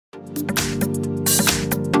Hi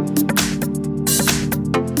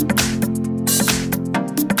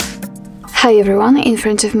everyone, in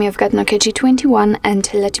front of me I've got NOKIA G21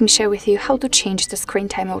 and let me share with you how to change the screen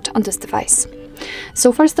timeout on this device.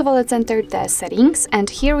 So first of all, let's enter the settings, and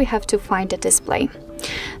here we have to find the display.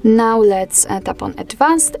 Now let's tap on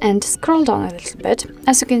advanced and scroll down a little bit.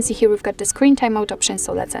 As you can see here, we've got the screen timeout option,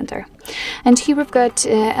 so let's enter. And here we've got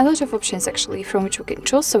a lot of options actually from which we can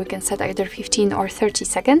choose, so we can set either 15 or 30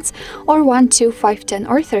 seconds or 1, 2, 5, 10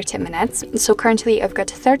 or 30 minutes. So currently I've got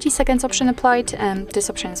 30 seconds option applied, this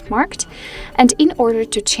option is marked, and in order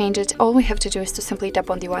to change it, all we have to do is to simply tap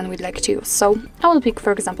on the one we'd like to use. So I will pick,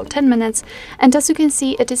 for example, 10 minutes, and as you can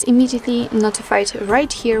see, it is immediately notified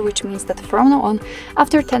right here, which means that from now on,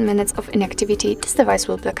 after 10 minutes of inactivity, this device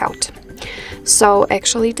will black out. So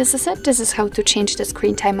actually this is it. This is how to change the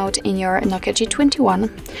screen timeout in your NOKIA G21.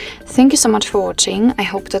 Thank you so much for watching. I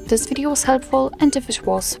hope that this video was helpful, and if it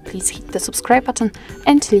was, please hit the subscribe button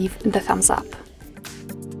and leave the thumbs up.